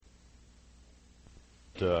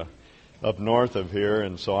up north of here,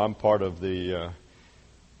 and so I'm part of the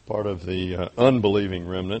unbelieving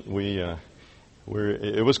remnant.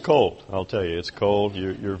 It was cold. I'll tell you, it's cold.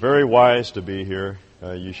 You're very wise to be here.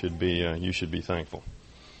 You should be thankful.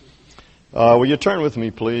 Will you turn with me,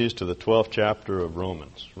 please, to the 12th chapter of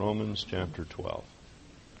Romans? Romans chapter 12.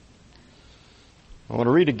 I want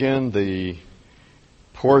to read again the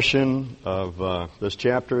portion of this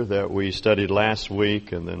chapter that we studied last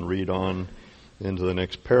week and then read on into the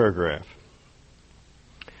next paragraph.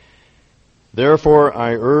 Therefore,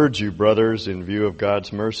 I urge you, brothers, in view of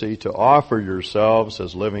God's mercy, to offer yourselves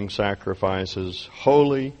as living sacrifices,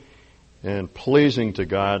 holy and pleasing to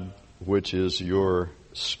God, which is your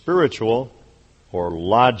spiritual or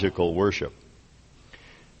logical worship.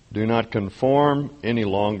 Do not conform any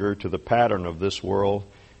longer to the pattern of this world,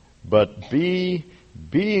 but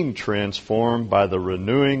being transformed by the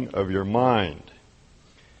renewing of your mind.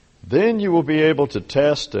 Then you will be able to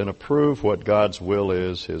test and approve what God's will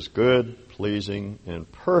is, His good, pleasing,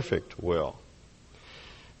 and perfect will.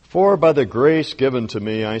 For by the grace given to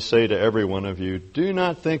me, I say to every one of you, do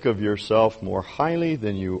not think of yourself more highly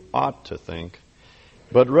than you ought to think,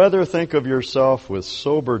 but rather think of yourself with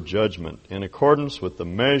sober judgment, in accordance with the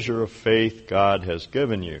measure of faith God has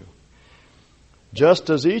given you. Just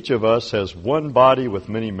as each of us has one body with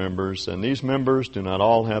many members, and these members do not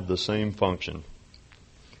all have the same function,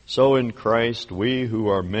 so in Christ we who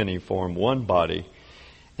are many form one body,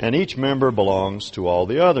 and each member belongs to all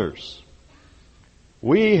the others.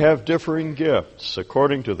 We have differing gifts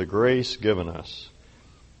according to the grace given us.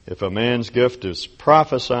 If a man's gift is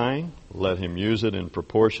prophesying, let him use it in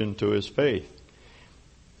proportion to his faith.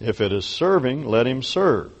 If it is serving, let him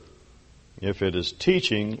serve. If it is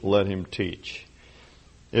teaching, let him teach.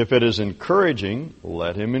 If it is encouraging,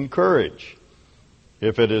 let him encourage.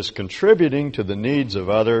 If it is contributing to the needs of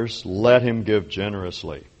others, let him give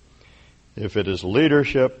generously. If it is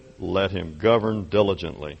leadership, let him govern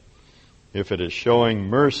diligently. If it is showing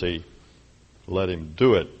mercy, let him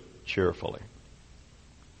do it cheerfully.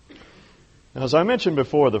 Now, as I mentioned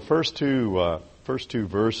before, the first two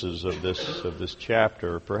verses of this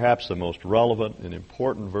chapter are perhaps the most relevant and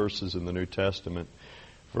important verses in the New Testament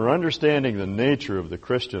for understanding the nature of the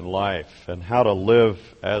Christian life and how to live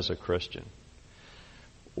as a Christian.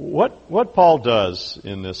 What Paul does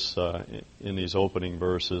in these opening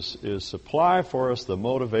verses is supply for us the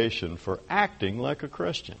motivation for acting like a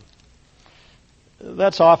Christian.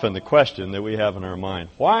 That's often the question that we have in our mind.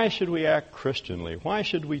 Why should we act Christianly? Why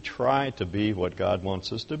should we try to be what God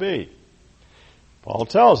wants us to be? Paul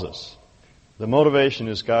tells us the motivation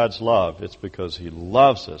is God's love. It's because He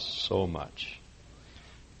loves us so much.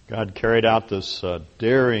 God carried out this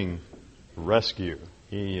daring rescue.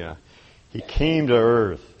 He came to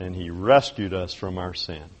earth and He rescued us from our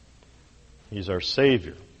sin. He's our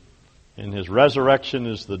Savior. And His resurrection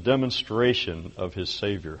is the demonstration of His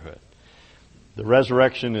Saviorhood. The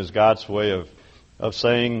resurrection is God's way of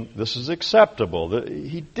saying this is acceptable.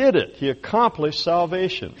 He did it. He accomplished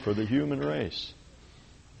salvation for the human race.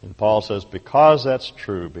 And Paul says because that's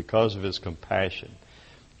true, because of His compassion,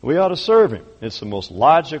 we ought to serve Him. It's the most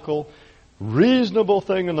logical, reasonable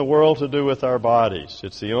thing in the world to do with our bodies.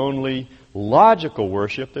 It's the only logical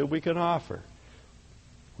worship that we can offer.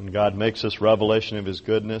 When God makes this revelation of His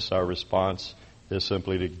goodness, our response is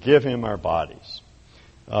simply to give Him our bodies.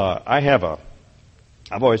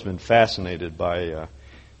 I've always been fascinated by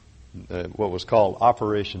what was called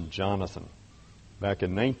Operation Jonathan. Back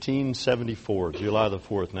in 1974, July the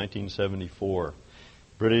 4th, 1974,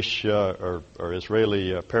 British or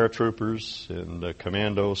Israeli paratroopers and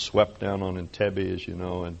commandos swept down on Entebbe, as you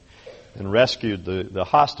know, and rescued the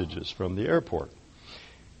hostages from the airport.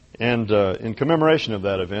 And in commemoration of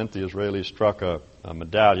that event, the Israelis struck a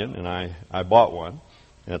medallion, and I bought one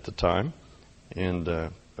at the time, and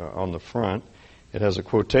on the front, it has a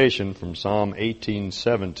quotation from Psalm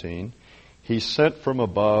 18:17. He sent from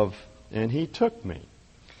above, and He took me.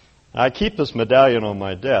 I keep this medallion on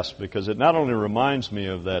my desk because it not only reminds me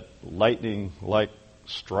of that lightning-like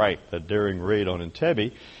strike, that daring raid on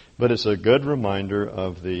Entebbe, but it's a good reminder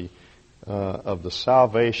of the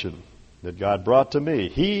salvation that God brought to me.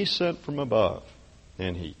 He sent from above,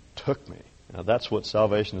 and He took me. Now that's what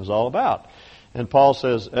salvation is all about. And Paul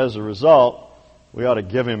says, as a result, we ought to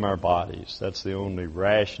give Him our bodies. That's the only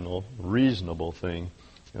rational, reasonable thing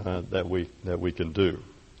that we can do.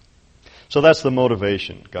 So that's the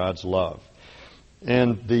motivation, God's love.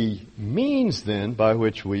 And the means then by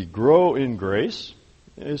which we grow in grace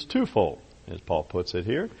is twofold, as Paul puts it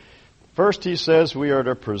here. First, he says we are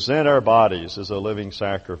to present our bodies as a living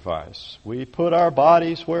sacrifice. We put our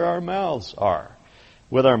bodies where our mouths are.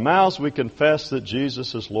 With our mouths we confess that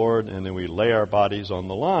Jesus is Lord, and then we lay our bodies on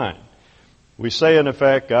the line. We say, in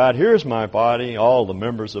effect, God, here's my body, all the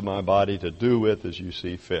members of my body to do with as you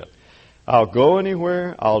see fit. I'll go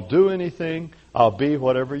anywhere, I'll do anything, I'll be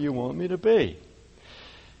whatever you want me to be.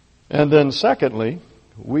 And then secondly,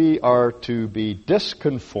 we are to be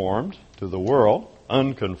disconformed to the world,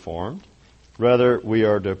 unconformed. Rather, we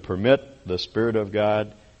are to permit the Spirit of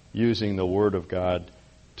God, using the Word of God,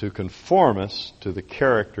 to conform us to the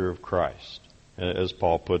character of Christ. As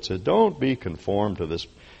Paul puts it, don't be conformed to this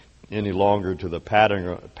any longer to the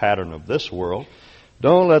pattern of this world.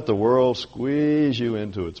 Don't let the world squeeze you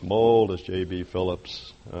into its mold, as J.B.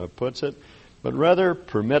 Phillips puts it, but rather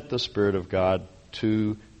permit the Spirit of God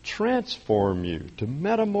to transform you, to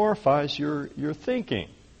metamorphose your thinking.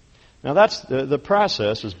 Now that's the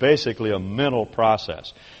process is basically a mental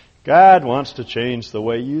process. God wants to change the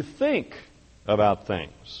way you think about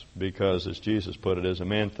things, because as Jesus put it, as a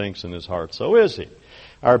man thinks in his heart, so is he.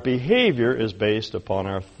 Our behavior is based upon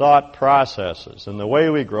our thought processes, and the way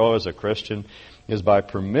we grow as a Christian is by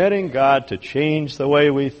permitting God to change the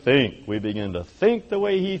way we think. We begin to think the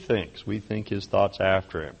way he thinks. We think his thoughts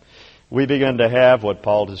after him. We begin to have what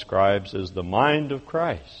Paul describes as the mind of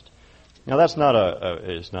Christ. Now that's not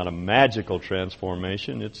it's not a magical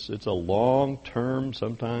transformation. It's a long-term,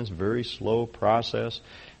 sometimes very slow process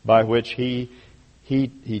by which he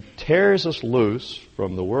tears us loose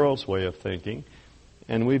from the world's way of thinking,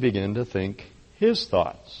 and we begin to think his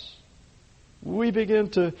thoughts. We begin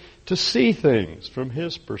to see things from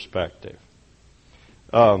his perspective.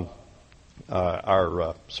 Our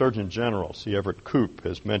Surgeon General, C. Everett Koop,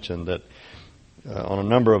 has mentioned that on a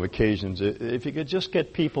number of occasions, if you could just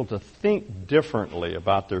get people to think differently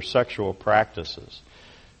about their sexual practices,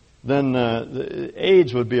 then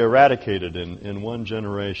AIDS would be eradicated in one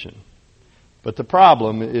generation. But the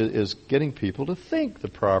problem is getting people to think the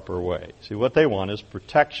proper way. See, what they want is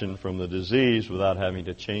protection from the disease without having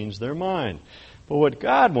to change their mind. But what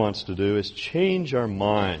God wants to do is change our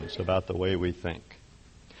minds about the way we think.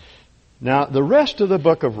 Now, the rest of the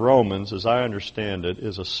book of Romans, as I understand it,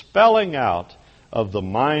 is a spelling out of the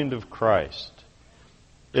mind of Christ.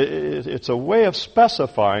 It's a way of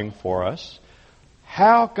specifying for us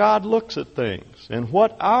how God looks at things and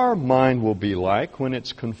what our mind will be like when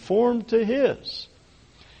it's conformed to his.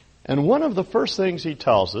 And one of the first things he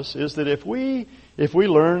tells us is that if we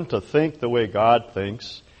learn to think the way God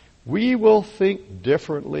thinks, we will think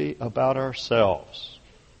differently about ourselves.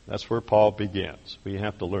 That's where Paul begins. We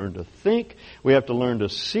have to learn to think. We have to learn to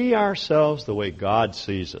see ourselves the way God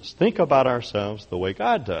sees us. Think about ourselves the way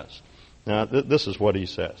God does. Now, this is what he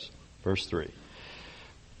says. Verse 3.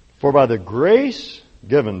 For by the grace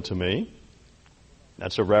given to me,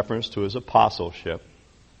 that's a reference to his apostleship.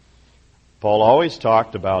 Paul always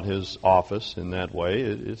talked about his office in that way.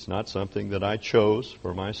 It's not something that I chose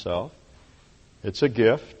for myself. It's a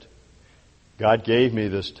gift. God gave me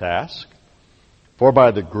this task. For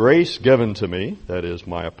by the grace given to me, that is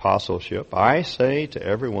my apostleship, I say to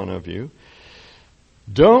every one of you,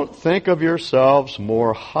 don't think of yourselves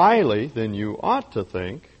more highly than you ought to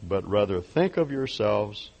think, but rather think of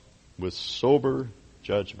yourselves with sober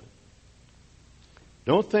judgment.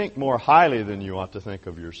 Don't think more highly than you ought to think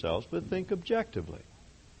of yourselves, but think objectively.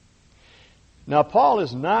 Now, Paul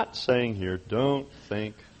is not saying here, don't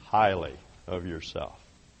think highly of yourself.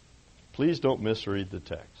 Please don't misread the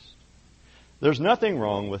text. There's nothing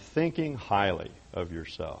wrong with thinking highly of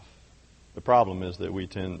yourself. The problem is that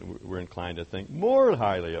we're inclined to think more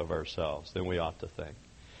highly of ourselves than we ought to think.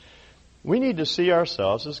 We need to see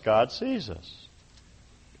ourselves as God sees us.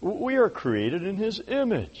 We are created in his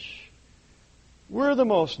image. We're the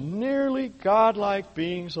most nearly godlike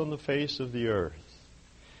beings on the face of the earth.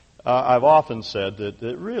 I've often said that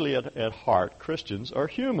really at heart Christians are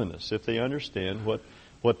humanists if they understand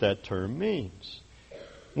what that term means.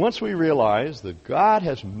 Once we realize that God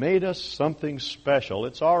has made us something special,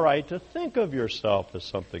 it's all right to think of yourself as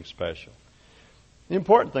something special. The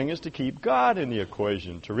important thing is to keep God in the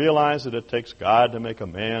equation, to realize that it takes God to make a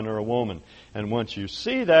man or a woman. And once you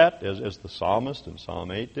see that, as the psalmist in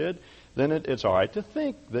Psalm 8 did, then it's all right to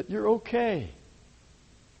think that you're okay.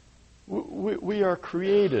 We are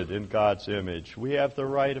created in God's image. We have the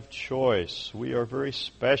right of choice. We are very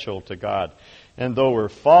special to God. And though we're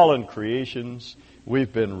fallen creations,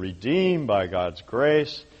 we've been redeemed by God's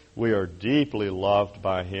grace. We are deeply loved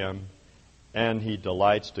by him. And he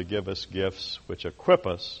delights to give us gifts which equip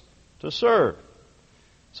us to serve.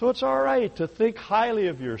 So it's all right to think highly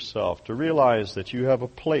of yourself, to realize that you have a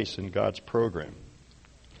place in God's program.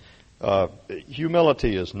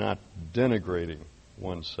 Humility is not denigrating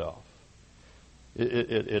oneself.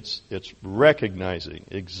 It's recognizing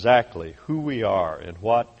exactly who we are and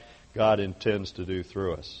what God intends to do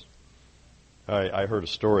through us. I heard a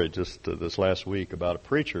story just this last week about a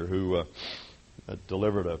preacher who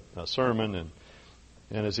delivered a sermon,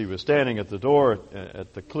 and as he was standing at the door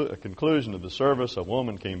at the conclusion of the service, a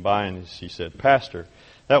woman came by and she said, "Pastor,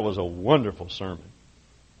 that was a wonderful sermon."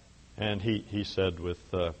 And he said with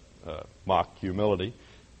mock humility,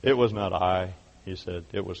 "It was not I." He said,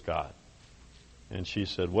 "It was God." And she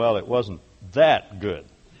said, "Well, it wasn't that good,"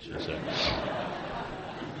 she said.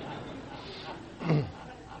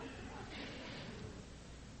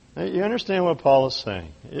 You understand what Paul is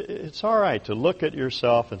saying? It's all right to look at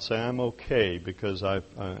yourself and say, "I'm okay because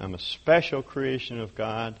I'm a special creation of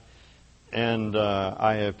God, and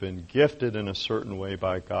I have been gifted in a certain way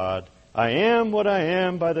by God. I am what I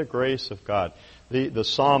am by the grace of God." The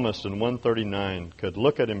psalmist in 139 could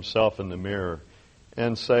look at himself in the mirror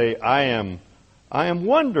and say, I am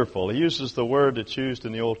wonderful. He uses the word that's used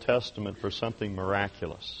in the Old Testament for something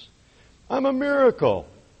miraculous. I'm a miracle.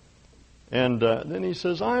 And then he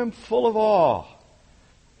says, "I am full of awe.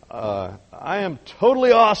 I am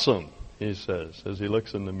totally awesome," he says, as he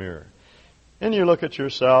looks in the mirror. And you look at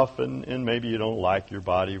yourself, and maybe you don't like your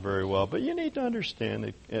body very well, but you need to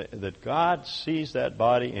understand that God sees that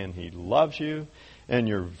body, and He loves you, and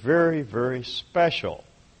you're very, very special.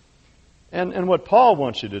 And what Paul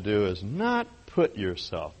wants you to do is not put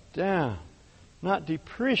yourself down, not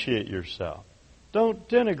depreciate yourself. Don't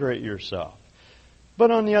denigrate yourself. But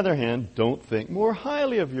on the other hand, don't think more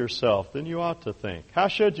highly of yourself than you ought to think. How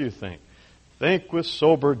should you think? Think with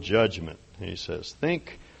sober judgment, he says.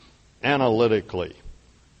 Think analytically.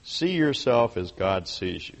 See yourself as God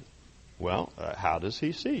sees you. Well, how does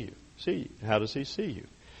He see you? How does He see you?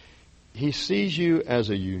 He sees you as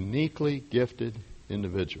a uniquely gifted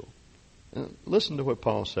individual. Listen to what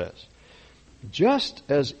Paul says. Just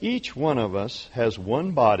as each one of us has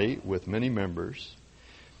one body with many members,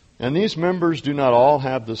 and these members do not all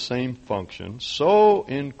have the same function, so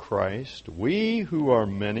in Christ we who are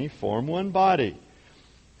many form one body,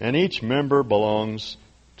 and each member belongs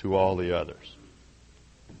to all the others.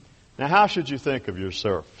 Now, how should you think of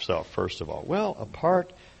yourself, first of all? Well, a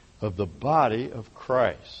part of the body of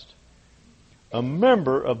Christ. A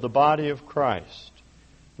member of the body of Christ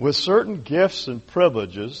with certain gifts and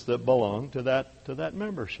privileges that belong to that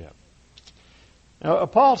membership. Now,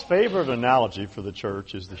 Paul's favorite analogy for the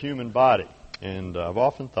church is the human body. And I've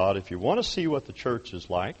often thought, if you want to see what the church is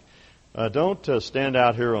like, don't stand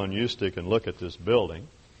out here on Eustick and look at this building.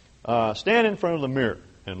 Stand in front of the mirror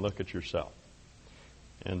and look at yourself.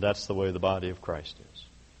 And that's the way the body of Christ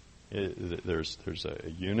is. There's a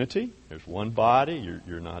unity. There's one body.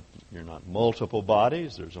 You're not multiple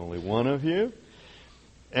bodies. There's only one of you.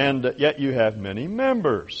 And yet you have many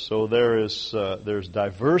members. So there's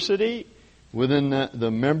diversity within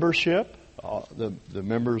the membership. The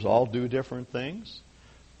members all do different things.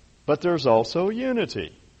 But there's also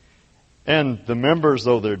unity. And the members,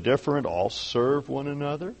 though they're different, all serve one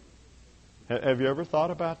another. Have you ever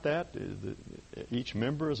thought about that? Each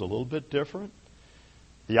member is a little bit different.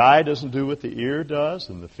 The eye doesn't do what the ear does,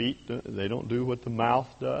 and the feet, they don't do what the mouth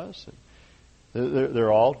does.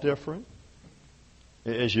 They're all different.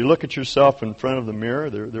 As you look at yourself in front of the mirror,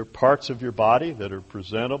 there are parts of your body that are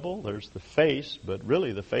presentable. There's the face, but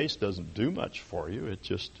really the face doesn't do much for you. It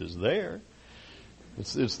just is there.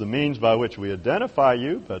 It's the means by which we identify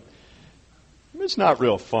you, but it's not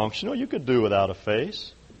real functional. You could do without a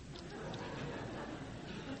face.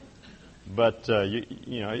 But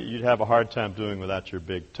you'd have a hard time doing without your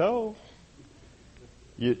big toe.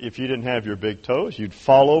 If you didn't have your big toes, you'd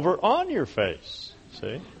fall over on your face.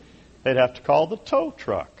 See? They'd have to call the tow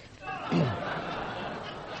truck.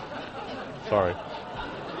 Sorry.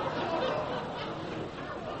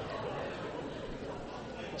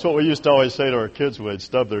 That's what we used to always say to our kids when they'd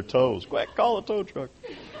stub their toes. Quick, call the tow truck.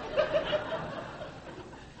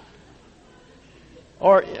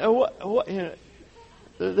 Or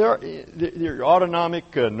your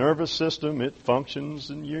autonomic nervous system, it functions,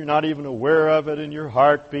 and you're not even aware of it, and your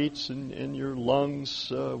heart beats, and your lungs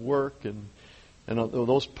work, and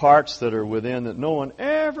those parts that are within that no one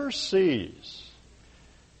ever sees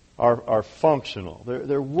are functional.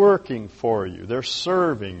 They're working for you. They're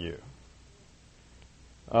serving you.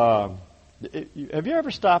 Have you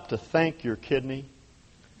ever stopped to thank your kidney?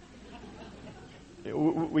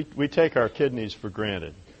 We take our kidneys for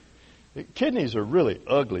granted. Kidneys are really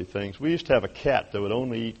ugly things. We used to have a cat that would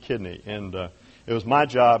only eat kidney, and it was my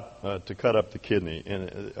job to cut up the kidney.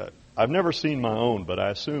 And I've never seen my own, but I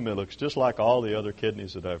assume it looks just like all the other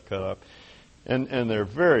kidneys that I've cut up. And they're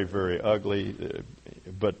very, very ugly.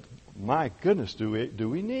 But my goodness, do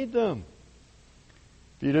we need them?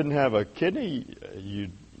 If you didn't have a kidney,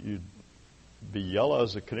 you'd be yellow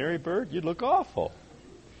as a canary bird. You'd look awful.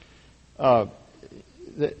 And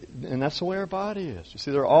that's the way our body is. You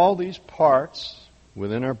see, there are all these parts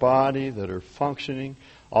within our body that are functioning,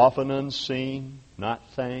 often unseen, not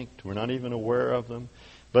thanked. We're not even aware of them,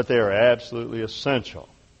 but they are absolutely essential.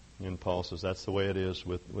 And Paul says that's the way it is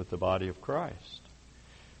with the body of Christ.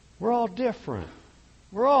 We're all different.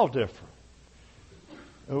 We're all different.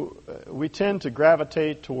 We tend to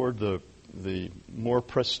gravitate toward the more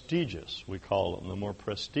prestigious, we call them, the more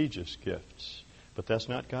prestigious gifts. But that's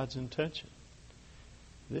not God's intention.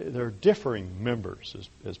 They're differing members,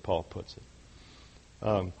 as Paul puts it.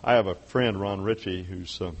 I have a friend, Ron Ritchie,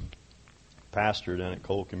 who's pastor down at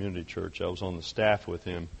Cole Community Church. I was on the staff with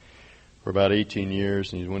him for about 18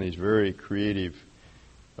 years, and he's one of these very creative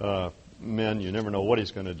men. You never know what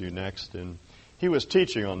he's going to do next. And he was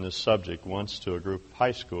teaching on this subject once to a group of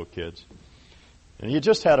high school kids. And he had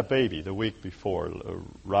just had a baby the week before.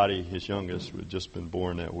 Roddy, his youngest, had just been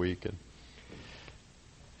born that week. And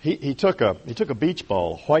he took a beach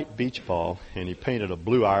ball, a white beach ball, and he painted a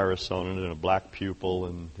blue iris on it and a black pupil,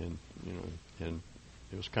 and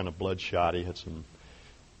it was kind of bloodshot. He had some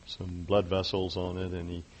blood vessels on it, and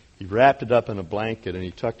he wrapped it up in a blanket and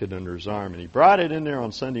he tucked it under his arm, and he brought it in there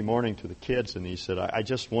on Sunday morning to the kids, and he said, I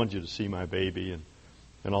just want you to see my baby.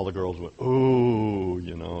 And all the girls went, ooh,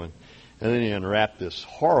 and then he unwrapped this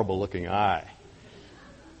horrible looking eye.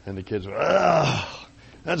 And the kids went, ugh,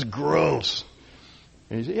 that's gross.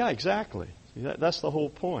 And he said, yeah, exactly. That's the whole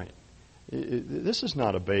point. This is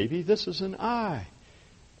not a baby, this is an eye.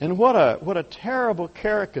 And what a terrible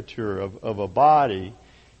caricature of a body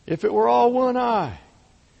if it were all one eye.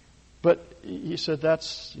 But he said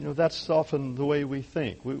that's often the way we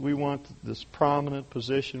think. We want this prominent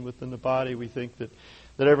position within the body. We think that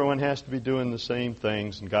everyone has to be doing the same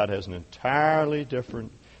things, and God has an entirely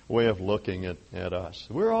different way of looking at us.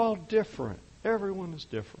 We're all different. Everyone is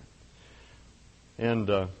different. And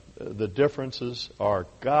the differences are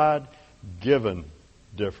God-given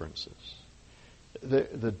differences.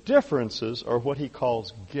 The differences are what he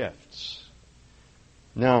calls gifts.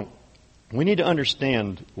 Now, we need to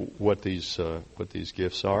understand what these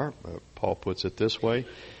gifts are. Paul puts it this way: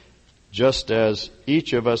 just as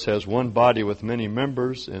each of us has one body with many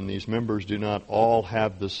members, and these members do not all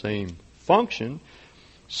have the same function,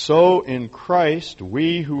 so in Christ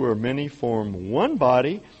we who are many form one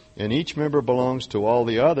body, and each member belongs to all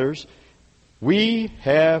the others. We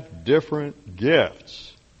have different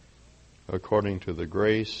gifts according to the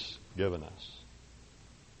grace given us.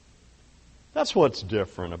 That's what's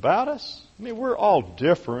different about us. I mean, we're all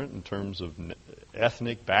different in terms of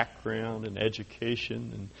ethnic background and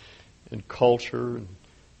education and culture.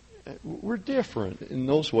 We're different in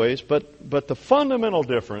those ways, but the fundamental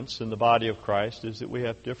difference in the body of Christ is that we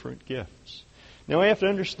have different gifts. Now, we have to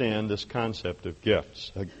understand this concept of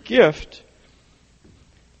gifts. A gift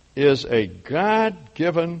is a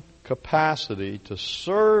God-given capacity to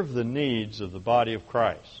serve the needs of the body of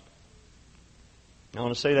Christ. I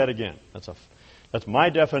want to say that again. That's my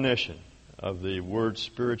definition of the word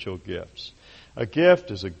spiritual gifts. A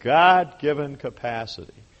gift is a God-given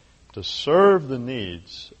capacity to serve the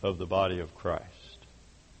needs of the body of Christ.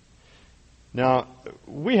 Now,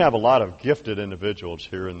 we have a lot of gifted individuals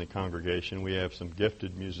here in the congregation. We have some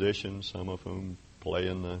gifted musicians, some of whom play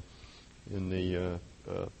in the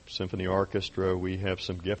symphony orchestra. We have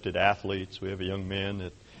some gifted athletes. We have a young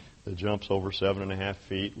man that jumps over 7.5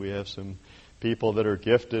 feet. We have some people that are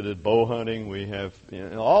gifted at bow hunting. We have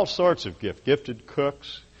all sorts of gifted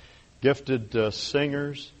cooks, gifted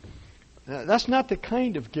singers. That's not the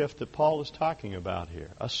kind of gift that Paul is talking about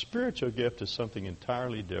here. A spiritual gift is something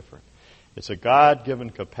entirely different. It's a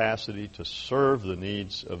God-given capacity to serve the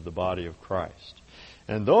needs of the body of Christ.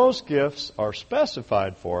 And those gifts are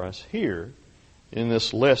specified for us here in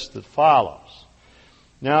this list that follows.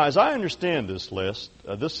 Now, as I understand this list,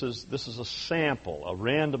 this is a sample, a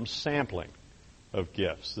random sampling of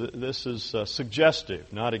gifts. This is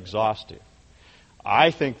suggestive, not exhaustive.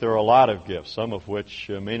 I think there are a lot of gifts, some of which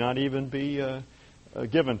may not even be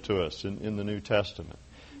given to us in the New Testament.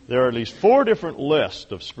 There are at least 4 different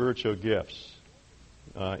lists of spiritual gifts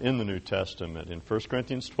in the New Testament. In 1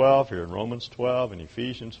 Corinthians 12, here in Romans 12, in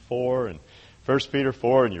Ephesians 4, and 1 Peter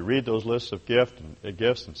 4, and you read those lists of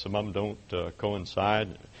gifts, and some of them don't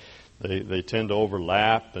coincide. They tend to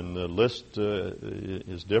overlap, and the list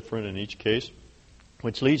is different in each case,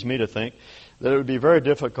 which leads me to think that it would be very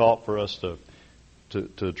difficult for us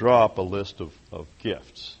to draw up a list of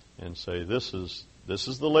gifts and say, this is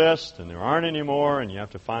the list, and there aren't any more, and you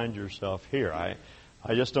have to find yourself here.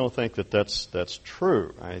 I just don't think that that's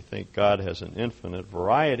true. I think God has an infinite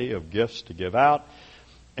variety of gifts to give out.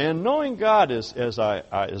 And knowing God as I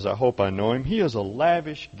hope I know Him, He is a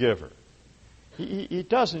lavish giver. He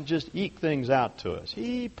doesn't just eke things out to us.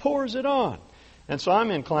 He pours it on. And so I'm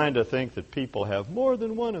inclined to think that people have more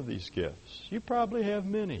than one of these gifts. You probably have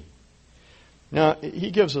many. Now, He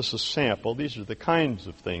gives us a sample. These are the kinds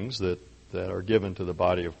of things that are given to the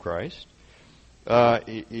body of Christ.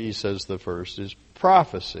 He says the first is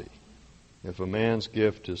prophecy. If a man's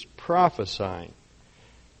gift is prophesying,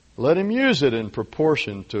 let him use it in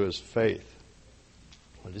proportion to his faith.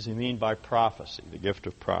 What does he mean by prophecy, the gift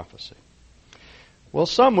of prophecy? Well,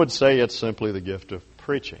 some would say it's simply the gift of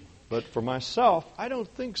preaching. But for myself, I don't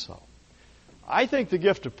think so. I think the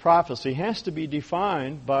gift of prophecy has to be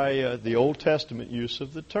defined by the Old Testament use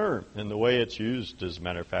of the term and the way it's used, as a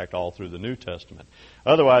matter of fact, all through the New Testament.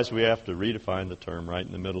 Otherwise, we have to redefine the term right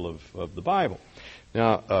in the middle of the Bible.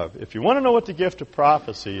 Now, if you want to know what the gift of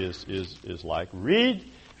prophecy is like, read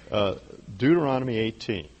Deuteronomy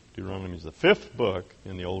 18. Deuteronomy is the fifth book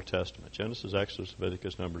in the Old Testament. Genesis, Exodus,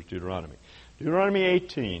 Leviticus, Numbers, Deuteronomy. Deuteronomy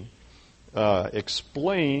 18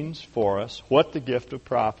 explains for us what the gift of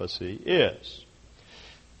prophecy is.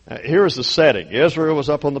 Here is the setting. Israel was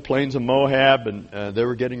up on the plains of Moab, and they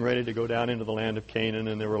were getting ready to go down into the land of Canaan,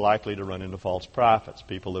 and they were likely to run into false prophets,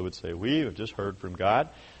 people that would say, we have just heard from God.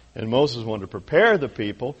 And Moses wanted to prepare the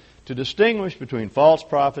people to distinguish between false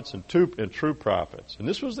prophets and true prophets. And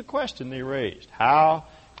this was the question they raised. How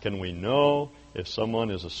can we know if someone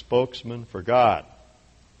is a spokesman for God?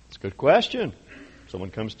 It's a good question. Someone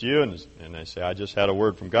comes to you and they say, I just had a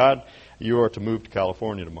word from God. You are to move to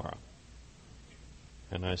California tomorrow.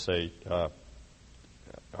 And I say,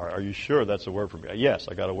 are you sure that's a word from God? Yes,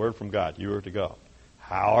 I got a word from God. You are to go.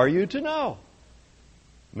 How are you to know?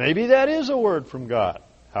 Maybe that is a word from God.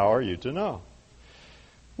 How are you to know?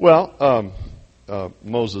 Well,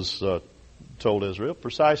 Moses told Israel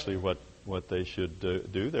precisely what they should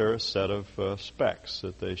do. There are a set of specs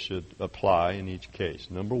that they should apply in each case.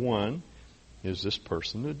 Number one, is this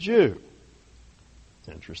person a Jew?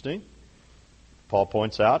 Interesting. Paul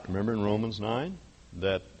points out, remember in Romans 9,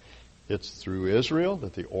 that it's through Israel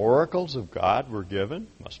that the oracles of God were given.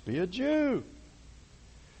 Must be a Jew.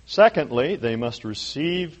 Secondly, they must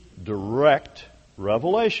receive direct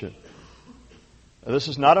revelation. Now, this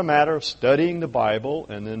is not a matter of studying the Bible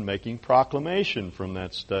and then making proclamation from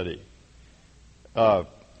that study. God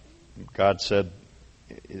said,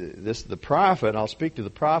 the prophet, I'll speak to the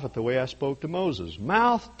prophet the way I spoke to Moses,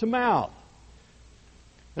 mouth to mouth.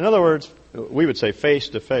 In other words, we would say face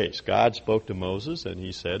to face. God spoke to Moses and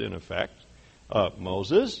He said, in effect,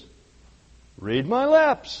 Moses, read my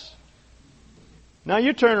lips. Now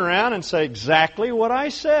you turn around and say exactly what I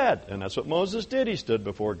said. And that's what Moses did. He stood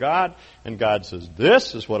before God, and God says,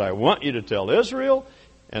 this is what I want you to tell Israel.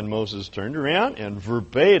 And Moses turned around, and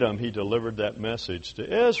verbatim he delivered that message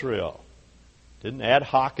to Israel. Didn't ad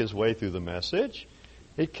hoc his way through the message.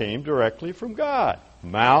 It came directly from God,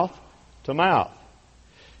 mouth to mouth.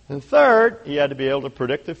 And third, he had to be able to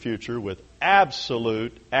predict the future with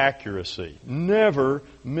absolute accuracy. Never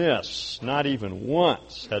miss, not even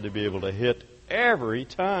once. Had to be able to hit every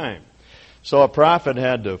time. So a prophet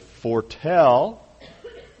had to foretell,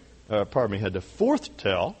 had to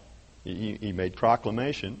forthtell. He made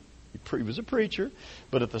proclamation. He was a preacher.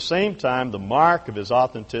 But at the same time, the mark of his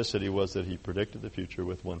authenticity was that he predicted the future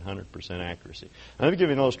with 100% accuracy. Now, let me give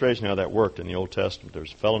you an illustration of how that worked in the Old Testament.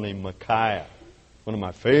 There's a fellow named Micaiah, one of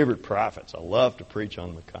my favorite prophets. I love to preach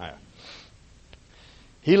on Micaiah.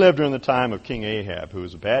 He lived during the time of King Ahab, who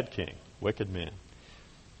was a bad king, wicked man.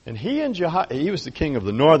 And he was the king of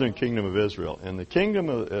the northern kingdom of Israel, and the king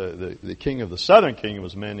of the southern kingdom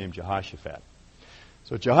was a man named Jehoshaphat.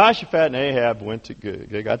 So Jehoshaphat and Ahab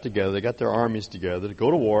they got together, they got their armies together to go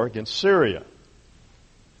to war against Syria.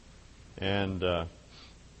 And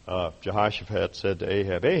Jehoshaphat said to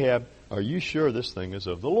Ahab, Ahab, are you sure this thing is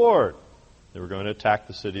of the Lord? They were going to attack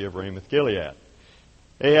the city of Ramoth-Gilead.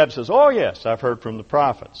 Ahab says, oh yes, I've heard from the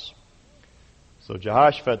prophets. So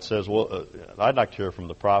Jehoshaphat says, well, I'd like to hear from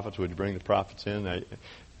the prophets. Would you bring the prophets in? A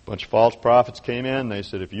bunch of false prophets came in. They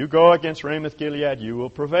said, if you go against Ramoth-Gilead, you will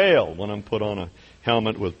prevail. One of them put on a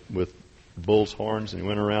helmet with bull's horns, and he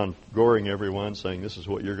went around goring everyone, saying, this is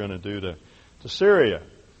what you're going to do to Syria.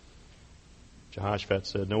 Jehoshaphat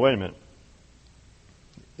said, no, wait a minute.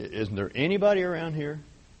 Isn't there anybody around here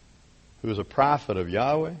who is a prophet of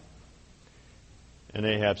Yahweh? And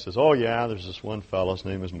Ahab says, oh yeah, there's this one fellow, his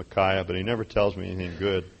name is Micaiah, but he never tells me anything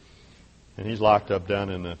good. And he's locked up down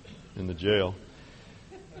in the jail.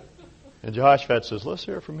 And Jehoshaphat says, let's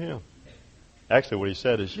hear from him. Actually, what he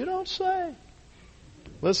said is, you don't say.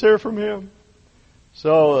 Let's hear from him.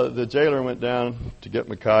 So the jailer went down to get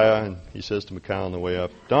Micaiah, and he says to Micaiah on the way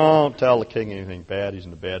up, don't tell the king anything bad. He's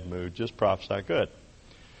in a bad mood. Just prophesy good.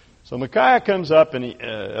 So Micaiah comes up and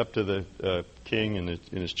up to the king in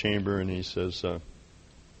his chamber, and he says,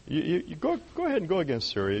 you go ahead and go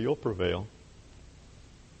against Syria. You'll prevail.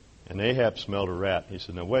 And Ahab smelled a rat. He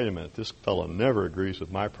said, now wait a minute. This fellow never agrees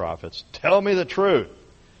with my prophets. Tell me the truth.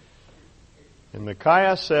 And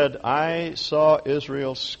Micaiah said, I saw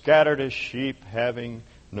Israel scattered as sheep, having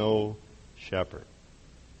no shepherd.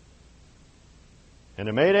 And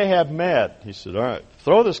it made Ahab mad. He said, all right,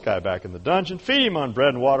 throw this guy back in the dungeon, feed him on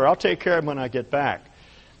bread and water. I'll take care of him when I get back.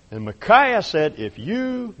 And Micaiah said, if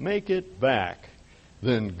you make it back,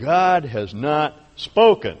 then God has not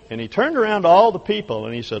spoken. And he turned around to all the people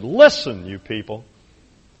and he said, listen, you people.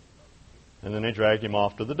 And then they dragged him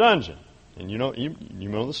off to the dungeon. And you know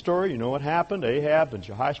the story. You know what happened. Ahab and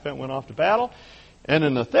Jehoshaphat went off to battle. And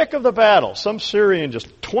in the thick of the battle, some Syrian just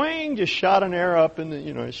shot an arrow up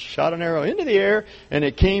shot an arrow into the air, and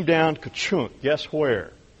it came down ka-chunk. Guess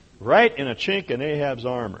where? Right in a chink in Ahab's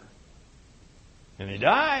armor. And he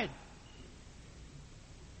died.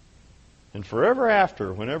 And forever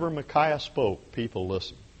after, whenever Micaiah spoke, people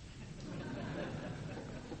listened.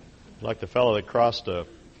 Like the fellow that crossed a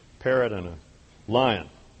parrot and a lion.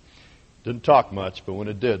 Didn't talk much, but when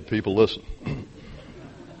it did, people listened.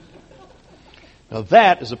 Now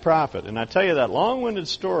that is a prophet. And I tell you that long-winded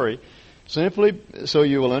story simply so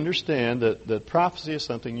you will understand that prophecy is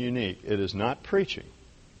something unique. It is not preaching.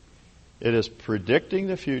 It is predicting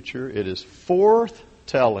the future. It is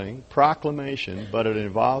foretelling, proclamation, but it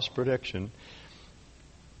involves prediction.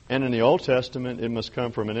 And in the Old Testament, it must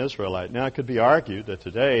come from an Israelite. Now, it could be argued that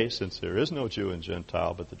today, since there is no Jew and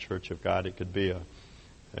Gentile but the Church of God, it could be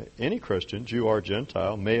any Christian, Jew or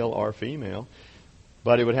Gentile, male or female,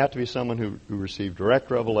 but it would have to be someone who received direct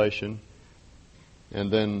revelation and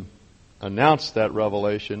then announced that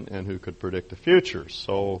revelation and who could predict the future.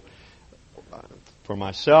 So, for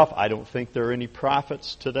myself, I don't think there are any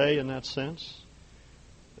prophets today in that sense.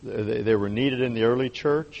 They were needed in the early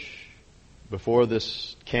church before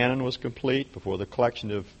this canon was complete, before the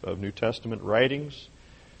collection of New Testament writings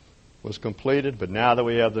was completed. But now that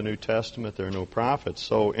we have the New Testament, there are no prophets.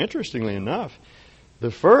 So, interestingly enough, the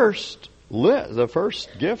first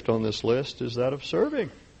gift on this list is that of serving.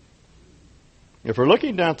 If we're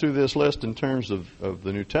looking down through this list in terms of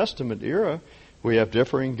the New Testament era, we have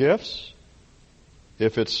differing gifts.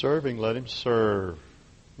 If it's serving, let him serve.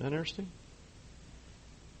 Isn't that interesting?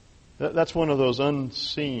 That's one of those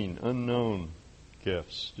unseen, unknown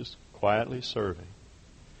gifts, just quietly serving.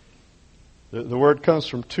 The word comes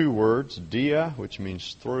from two words, dia, which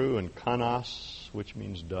means through, and kanos, which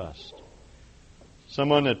means dust.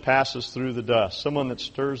 Someone that passes through the dust, someone that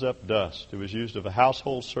stirs up dust. It was used of a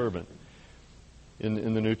household servant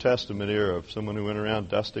in the New Testament era, of someone who went around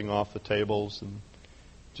dusting off the tables and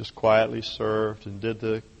just quietly served and did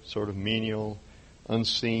the sort of menial,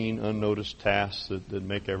 unseen, unnoticed tasks that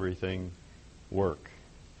make everything work.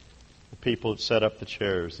 The people that set up the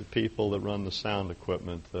chairs, the people that run the sound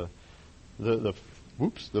equipment, the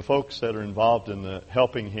folks that are involved in the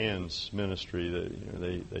Helping Hands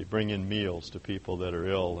ministry. They bring in meals to people that are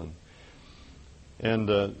ill, and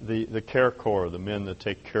the care corps, the men that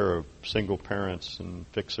take care of single parents and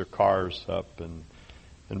fix their cars up and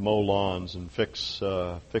mow lawns and fix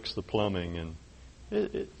the plumbing, and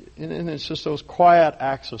it's just those quiet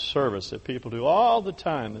acts of service that people do all the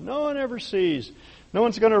time that no one ever sees. No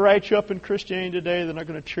one's going to write you up in Christianity Today. They're not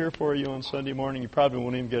going to cheer for you on Sunday morning. You probably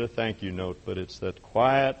won't even get a thank you note, but it's that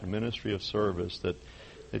quiet ministry of service that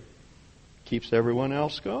keeps everyone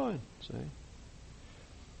else going. See?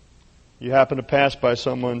 You happen to pass by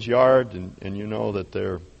someone's yard and you know that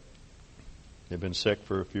they've been sick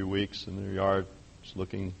for a few weeks and their yard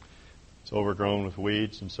it's overgrown with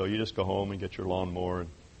weeds, and so you just go home and get your lawnmower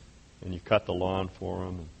and you cut the lawn for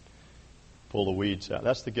them and pull the weeds out.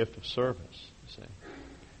 That's the gift of service, you see.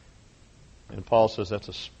 And Paul says that's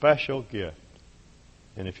a special gift.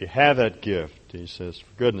 And if you have that gift, he says,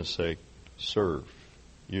 for goodness sake, serve.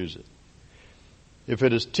 Use it. If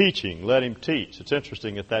it is teaching, let him teach. It's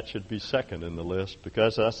interesting that should be second in the list,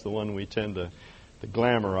 because that's the one we tend to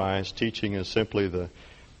glamorize. Teaching is simply the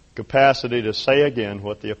capacity to say again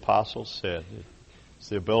what the apostles said. It's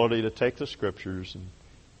the ability to take the Scriptures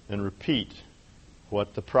and repeat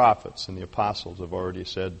what the prophets and the apostles have already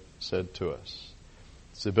said to us.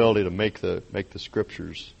 It's the ability to make the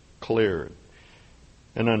Scriptures clear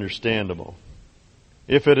and understandable.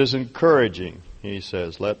 If it is encouraging, he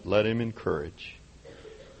says, let him encourage.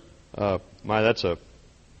 That's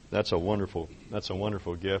a wonderful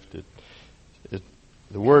gift.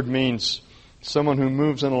 The word means someone who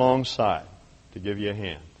moves in alongside to give you a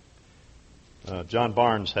hand. John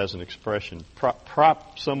Barnes has an expression,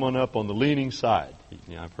 prop someone up on the leaning side.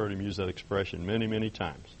 I've heard him use that expression many, many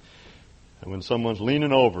times. And when someone's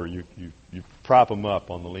leaning over, you prop them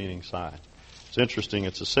up on the leaning side. It's interesting.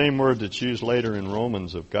 It's the same word that's used later in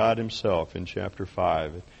Romans of God Himself in chapter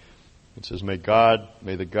 5. It says, may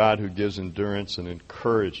the God who gives endurance and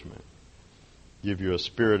encouragement give you a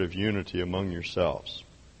spirit of unity among yourselves.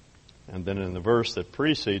 And then in the verse that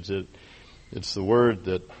precedes it, it's the word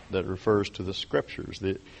that refers to the Scriptures.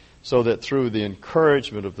 So that through the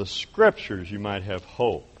encouragement of the Scriptures you might have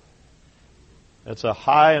hope. That's a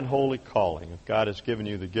high and holy calling. If God has given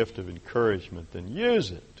you the gift of encouragement, then use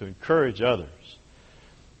it to encourage others.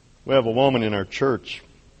 We have a woman in our church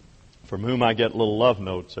from whom I get little love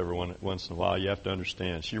notes every once in a while. You have to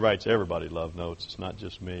understand, she writes everybody love notes. It's not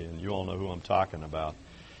just me, and you all know who I'm talking about.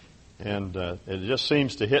 And it just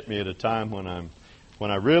seems to hit me at a time when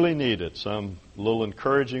I really need it. Some little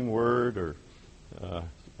encouraging word, or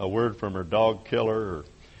a word from her dog killer,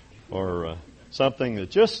 or something that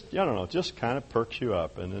just kind of perks you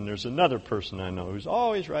up. And then there's another person I know who's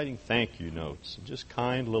always writing thank you notes, just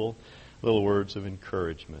kind little words of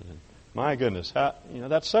encouragement. And my goodness,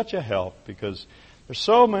 that's such a help, because there's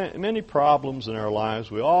so many problems in our lives.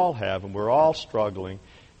 We all have them. We're all struggling.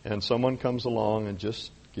 And someone comes along and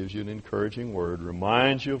just gives you an encouraging word,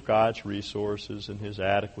 reminds you of God's resources and His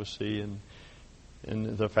adequacy,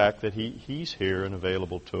 and the fact that He's here and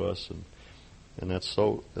available to us. And that's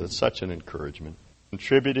such an encouragement.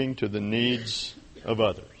 Contributing to the needs of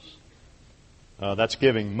others. That's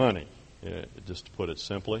giving money, just to put it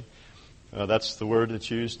simply. That's the word that's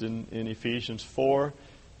used in Ephesians 4.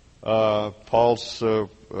 Paul's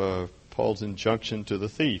injunction to the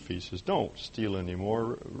thief. He says, don't steal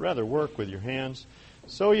anymore. Rather work with your hands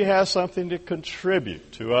so you have something to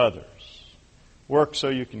contribute to others. Work so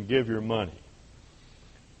you can give your money.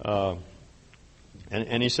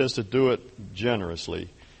 And he says to do it generously.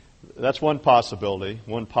 That's one possibility,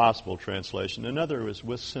 one possible translation. Another is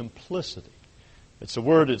with simplicity. It's a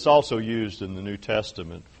word that's also used in the New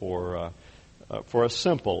Testament for a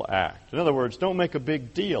simple act. In other words, don't make a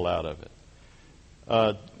big deal out of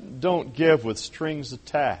it. Don't give with strings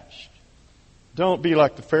attached. Don't be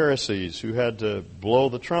like the Pharisees who had to blow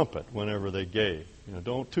the trumpet whenever they gave.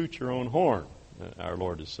 Don't toot your own horn, our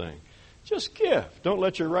Lord is saying. Just give. Don't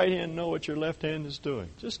let your right hand know what your left hand is doing.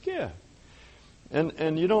 Just give.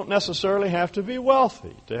 And you don't necessarily have to be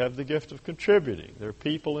wealthy to have the gift of contributing. There are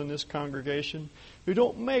people in this congregation who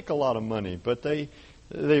don't make a lot of money, but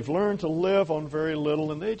they've learned to live on very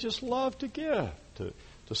little, and they just love to give,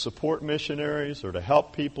 to support missionaries or to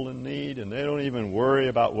help people in need, and they don't even worry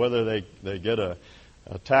about whether they get a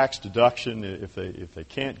tax deduction. If they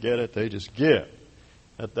can't get it, they just give.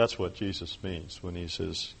 That's what Jesus means when He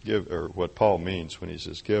says give, or what Paul means when he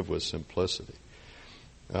says give with simplicity.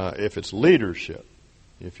 If it's leadership,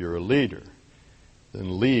 if you're a leader,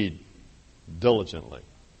 then lead diligently.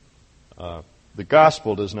 The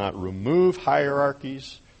gospel does not remove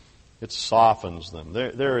hierarchies, it softens them.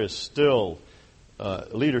 There is still,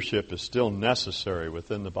 leadership is still necessary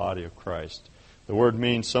within the body of Christ. The word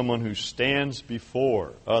means someone who stands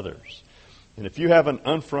before others. And if you have an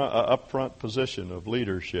upfront position of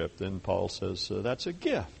leadership, then Paul says that's a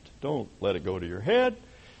gift. Don't let it go to your head.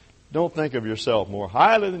 Don't think of yourself more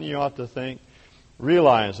highly than you ought to think.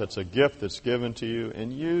 Realize that's a gift that's given to you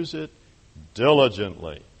and use it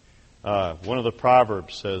diligently. One of the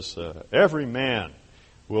Proverbs says, every man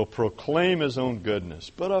will proclaim his own goodness,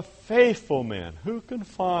 but a faithful man who can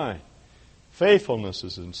find? Faithfulness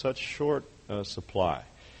is in such short supply.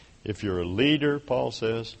 If you're a leader, Paul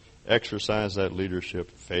says, exercise that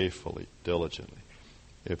leadership faithfully, diligently.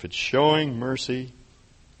 If it's showing mercy,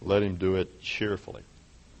 let him do it cheerfully.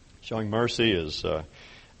 Showing mercy is,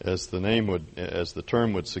 as the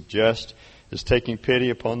term would suggest, is taking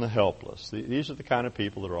pity upon the helpless. These are the kind of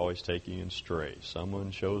people that are always taking in strays.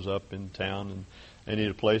 Someone shows up in town and they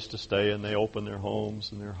need a place to stay, and they open their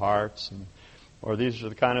homes and their hearts. Or these are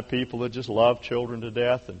the kind of people that just love children to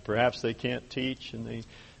death, and perhaps they can't teach and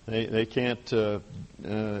they can't do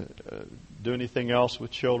anything else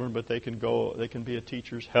with children, but they can be a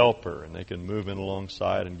teacher's helper, and they can move in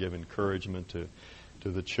alongside and give encouragement to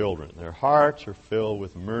the children. Their hearts are filled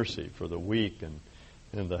with mercy for the weak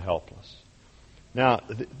and the helpless. Now,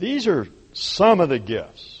 these are some of the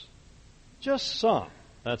gifts. Just some,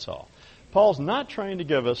 that's all. Paul's not trying to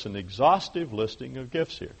give us an exhaustive listing of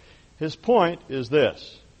gifts here. His point is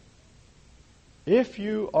this. If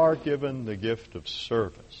you are given the gift of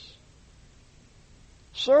service,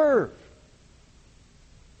 serve.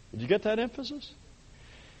 Did you get that emphasis?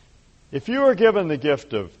 If you are given the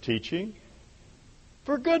gift of teaching,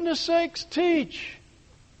 for goodness sakes, teach.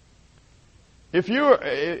 If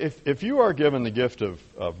you are given the gift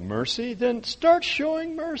of mercy, then start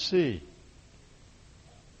showing mercy.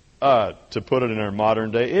 To put it in our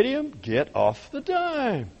modern day idiom, get off the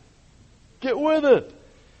dime. Get with it.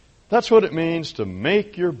 That's what it means to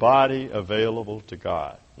make your body available to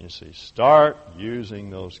God. You see, start using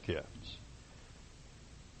those gifts.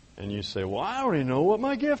 And you say, well, I already know what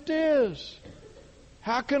my gift is.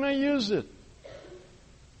 How can I use it?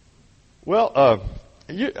 Well,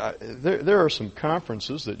 there are some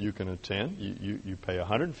conferences that you can attend. You pay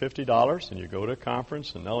 $150 and you go to a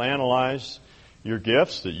conference and they'll analyze your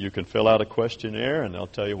gifts. That you can fill out a questionnaire and they'll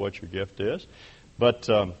tell you what your gift is. But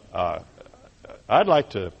I'd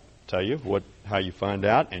like to tell you how you find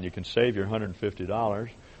out, and you can save your $150,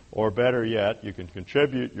 or better yet, you can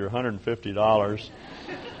contribute your $150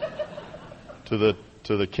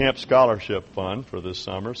 to the camp scholarship fund for this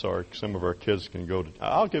summer, so some of our kids can go to.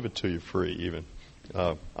 I'll give it to you free, even.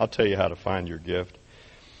 I'll tell you how to find your gift.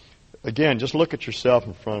 Again, just look at yourself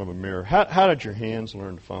in front of a mirror. How did your hands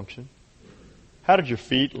learn to function? How did your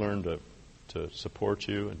feet learn to support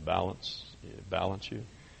you and balance you?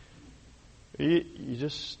 You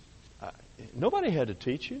just nobody had to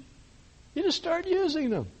teach you. You just start using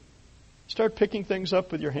them. Start picking things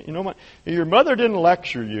up with your hand. Your mother didn't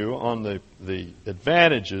lecture you on the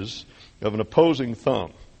advantages of an opposing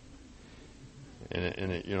thumb.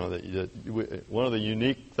 And one of the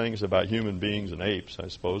unique things about human beings and apes, I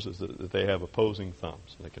suppose, is that they have opposing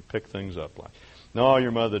thumbs. They can pick things up. No,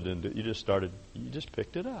 your mother didn't do it. You just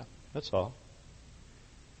picked it up. That's all.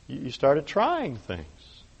 You started trying things.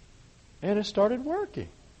 And it started working.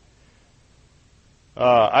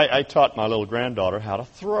 I taught my little granddaughter how to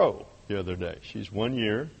throw the other day. She's 1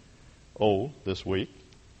 year old this week.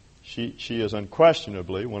 She is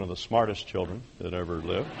unquestionably one of the smartest children that ever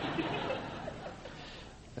lived.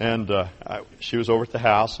 And she was over at the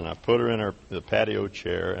house, and I put her in the patio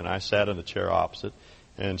chair, and I sat in the chair opposite.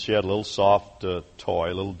 And she had a little soft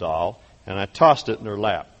toy, a little doll, and I tossed it in her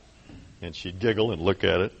lap. And she'd giggle and look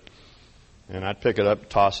at it. And I'd pick it up,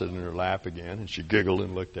 toss it in her lap again, and she giggled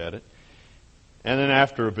and looked at it. And then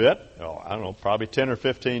after a bit, probably 10 or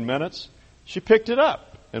 15 minutes, she picked it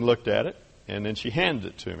up and looked at it, and then she handed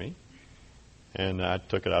it to me. And I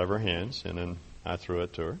took it out of her hands, and then I threw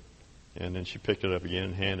it to her. And then she picked it up again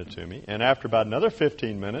and handed it to me. And after about another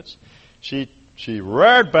 15 minutes, she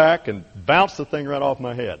reared back and bounced the thing right off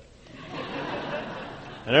my head.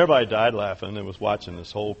 And everybody died laughing and was watching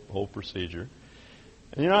this whole procedure.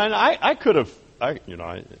 And, and I could have,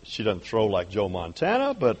 she doesn't throw like Joe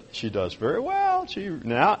Montana, but she does very well.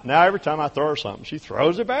 Now every time I throw her something, she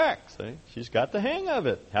throws it back. See, she's got the hang of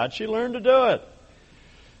it. How'd she learn to do it?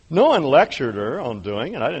 No one lectured her on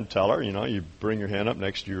doing it. I didn't tell her, you bring your hand up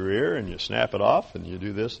next to your ear and you snap it off and you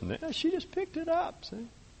do this and that. She just picked it up. See.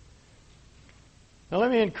 Now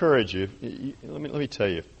let me encourage you. Let me tell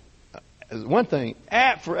you. One thing,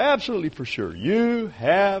 absolutely for sure, you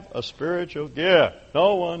have a spiritual gift.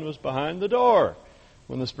 No one was behind the door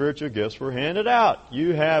when the spiritual gifts were handed out.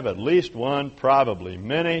 You have at least one, probably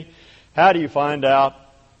many. How do you find out?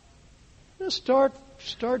 Just start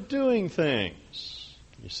doing things.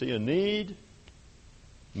 You see a need,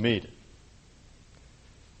 meet it.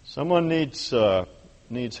 Someone needs help,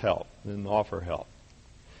 then offer help.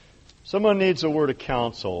 Someone needs a word of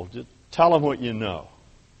counsel, just tell them what you know.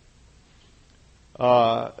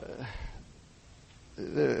 A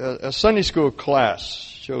Sunday school class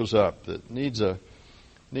shows up that needs a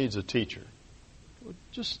teacher.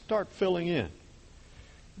 Just start filling in.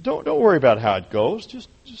 Don't worry about how it goes. Just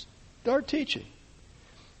start teaching.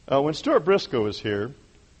 When Stuart Briscoe was here,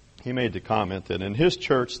 he made the comment that in his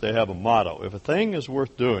church they have a motto: if a thing is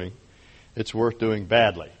worth doing, it's worth doing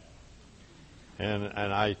badly. And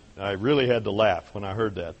I really had to laugh when I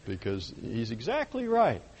heard that, because he's exactly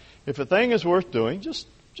right. If a thing is worth doing, just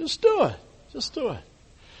do it. Just do it.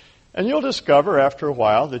 And you'll discover after a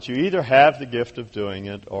while that you either have the gift of doing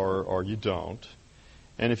it or you don't.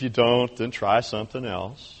 And if you don't, then try something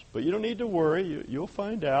else. But you don't need to worry. You'll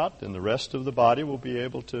find out, and the rest of the body will be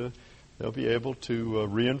able to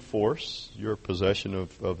reinforce your possession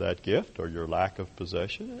of that gift or your lack of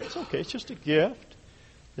possession. It's okay. It's just a gift.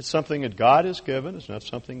 It's something that God has given. It's not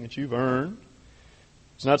something that you've earned.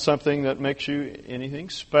 It's not something that makes you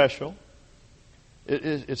anything special.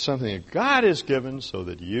 It's something that God has given so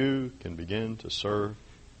that you can begin to serve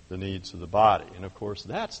the needs of the body. And, of course,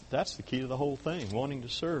 that's the key to the whole thing, wanting to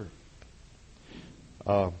serve.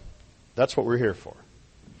 That's what we're here for.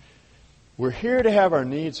 We're here to have our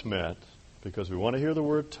needs met because we want to hear the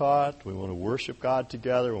Word taught, we want to worship God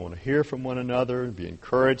together, we want to hear from one another and be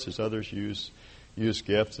encouraged as others use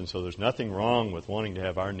gifts. And so there's nothing wrong with wanting to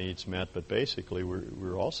have our needs met, but basically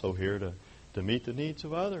we're also here to meet the needs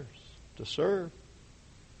of others, to serve.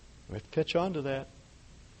 We have to catch on to that.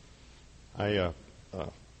 I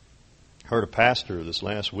heard a pastor this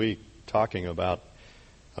last week talking about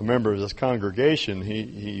a member of this congregation.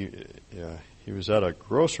 He was at a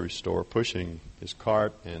grocery store pushing his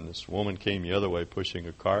cart, and this woman came the other way pushing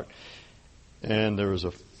a cart. And there was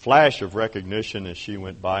a flash of recognition as she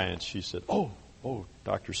went by, and she said, "Oh,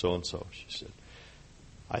 Dr. So-and-so," she said,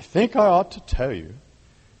 "I think I ought to tell you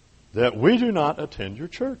that we do not attend your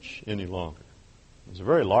church any longer." It was a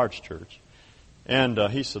very large church. And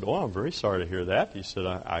he said, "Oh, I'm very sorry to hear that." He said,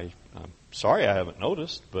 I'm sorry I haven't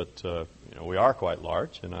noticed, but we are quite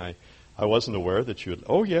large, and I wasn't aware that you had."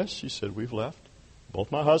 "Oh, yes," she said, "we've left.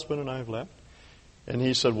 Both my husband and I have left." And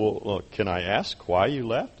he said, well, can I ask why you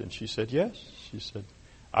left?" And she said, "Yes." She said,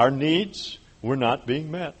 "Our needs were not being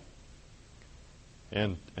met."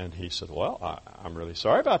 And he said, "Well, I'm really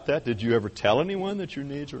sorry about that. Did you ever tell anyone that your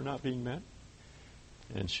needs were not being met?"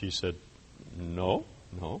 And she said, No.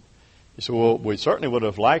 He said, "Well, we certainly would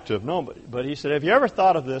have liked to have known." But he said, "Have you ever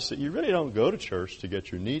thought of this, that you really don't go to church to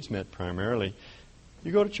get your needs met primarily?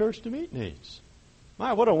 You go to church to meet needs."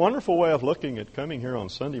 My, what a wonderful way of looking at coming here on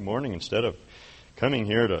Sunday morning instead of coming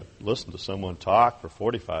here to listen to someone talk for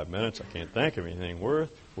 45 minutes. I can't think of anything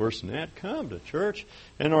worse than that. Come to church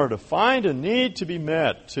in order to find a need to be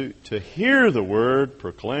met, to hear the Word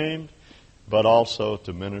proclaimed, but also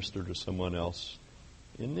to minister to someone else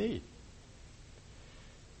in need.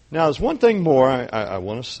 Now, there's one thing more I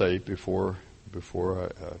want to say before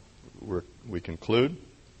we conclude,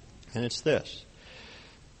 and it's this.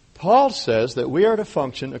 Paul says that we are to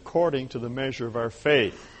function according to the measure of our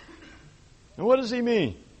faith. And what does he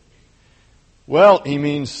mean? Well, he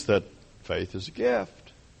means that faith is a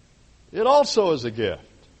gift. It also is a gift.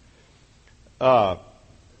 My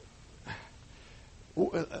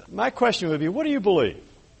question would be, what do you believe?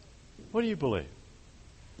 What do you believe?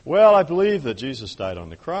 Well, I believe that Jesus died on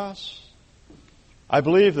the cross. I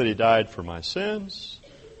believe that He died for my sins.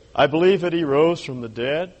 I believe that He rose from the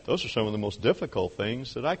dead. Those are some of the most difficult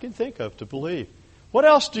things that I can think of to believe. What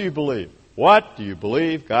else do you believe? What do you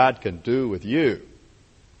believe God can do with you?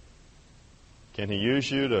 Can He use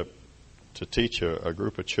you to teach a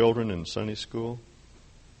group of children in Sunday school?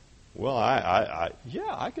 Well,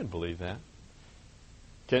 yeah, I can believe that.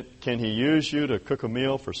 Can He use you to cook a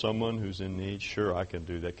meal for someone who's in need? Sure, I can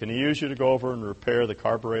do that. Can He use you to go over and repair the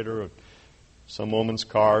carburetor of some woman's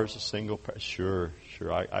car as a single pair? Sure,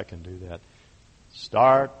 I can do that.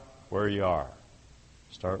 Start where you are.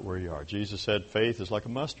 Start where you are. Jesus said faith is like a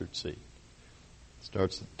mustard seed. It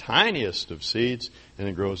starts the tiniest of seeds and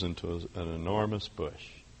it grows into an enormous bush.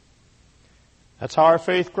 That's how our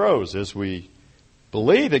faith grows, as we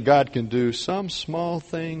believe that God can do some small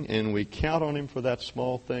thing and we count on Him for that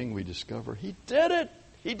small thing. We discover He did it.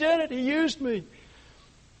 He did it. He used me.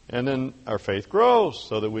 And then our faith grows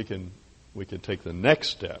so that we can take the next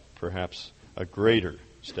step, perhaps a greater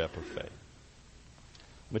step of faith.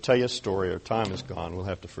 Let me tell you a story. Our time is gone. We'll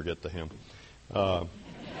have to forget the hymn.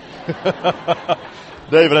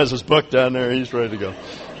 David has his book down there. He's ready to go.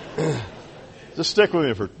 Just stick with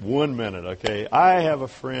me for 1 minute, okay? I have a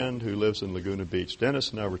friend who lives in Laguna Beach.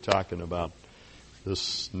 Dennis and I were talking about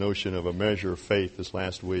this notion of a measure of faith this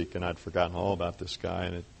last week, and I'd forgotten all about this guy,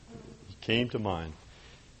 and he came to mind.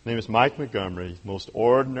 His name is Mike Montgomery, most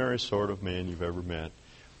ordinary sort of man you've ever met.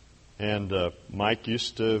 And Mike he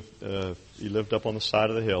lived up on the side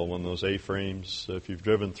of the hill, one of those A-frames. If you've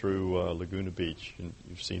driven through Laguna Beach, and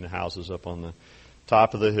you've seen the houses up on the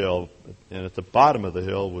top of the hill, and at the bottom of the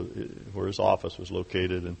hill where his office was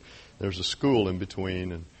located, and there's a school in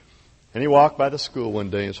between. And he walked by the school one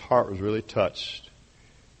day, and his heart was really touched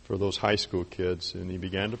for those high school kids, and he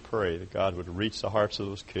began to pray that God would reach the hearts of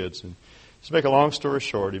those kids. And to make a long story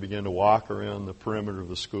short, he began to walk around the perimeter of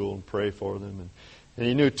the school and pray for them. And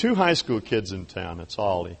he knew 2 high school kids in town, that's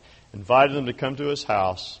all. He invited them to come to his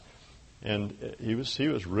house, and he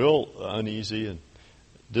was real uneasy and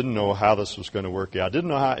didn't know how this was going to work out. Didn't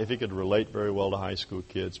know if he could relate very well to high school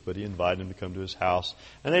kids, but he invited them to come to his house.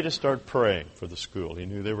 And they just started praying for the school. He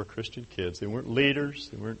knew they were Christian kids. They weren't leaders.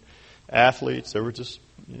 They weren't athletes. They were just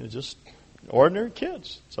ordinary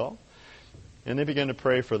kids, that's all. And they began to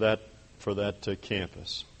pray for that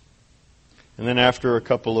campus. And then after a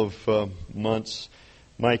couple of months,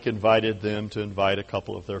 Mike invited them to invite a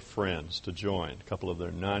couple of their friends to join, a couple of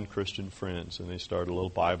their non-Christian friends. And they started a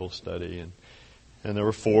little Bible study. And there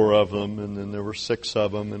were 4 of them, and then there were 6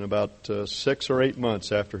 of them. And about 6 or 8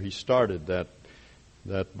 months after he started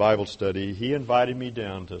that Bible study, he invited me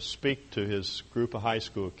down to speak to his group of high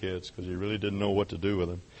school kids because he really didn't know what to do with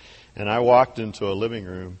them. And I walked into a living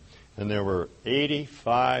room, and there were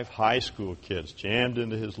 85 high school kids jammed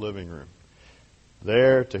into his living room,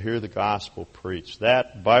 there to hear the gospel preached.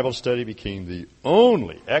 That Bible study became the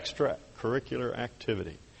only extracurricular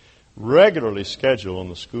activity regularly scheduled on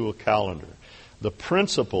the school calendar. The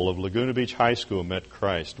principal of Laguna Beach High School met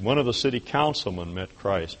Christ. One of the city councilmen met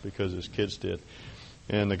Christ because his kids did.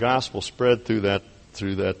 And the gospel spread through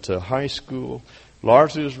that high school,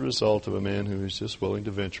 largely as a result of a man who was just willing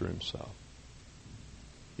to venture himself.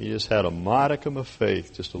 He just had a modicum of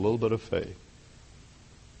faith, just a little bit of faith.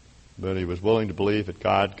 But he was willing to believe that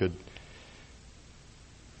God could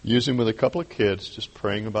use him with a couple of kids, just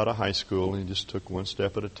praying about a high school, and he just took one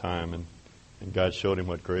step at a time, and God showed him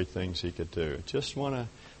what great things he could do. I just want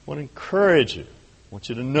to encourage you. I want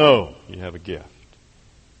you to know you have a gift.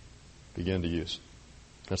 Begin to use it.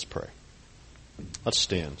 Let's pray. Let's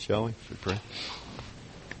stand, shall we? We pray.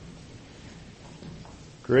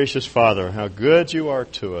 Gracious Father, how good you are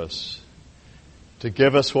to us to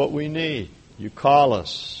give us what we need. You call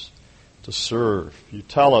us to serve. You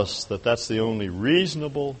tell us that that's the only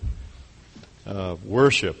reasonable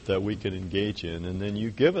worship that we can engage in. And then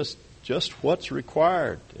you give us just what's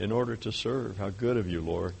required in order to serve. How good of you,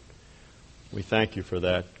 Lord. We thank you for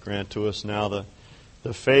that. Grant to us now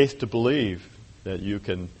the faith to believe that you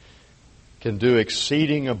can do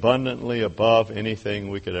exceeding abundantly above anything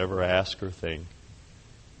we could ever ask or think.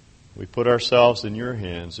 We put ourselves in your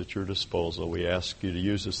hands at your disposal. We ask you to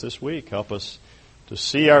use us this week. Help us to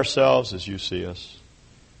see ourselves as you see us.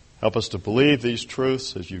 Help us to believe these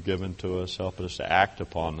truths as you've given to us. Help us to act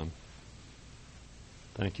upon them.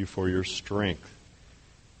 Thank you for your strength,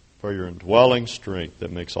 for your indwelling strength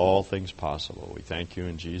that makes all things possible. We thank you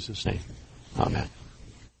in Jesus' name. Amen.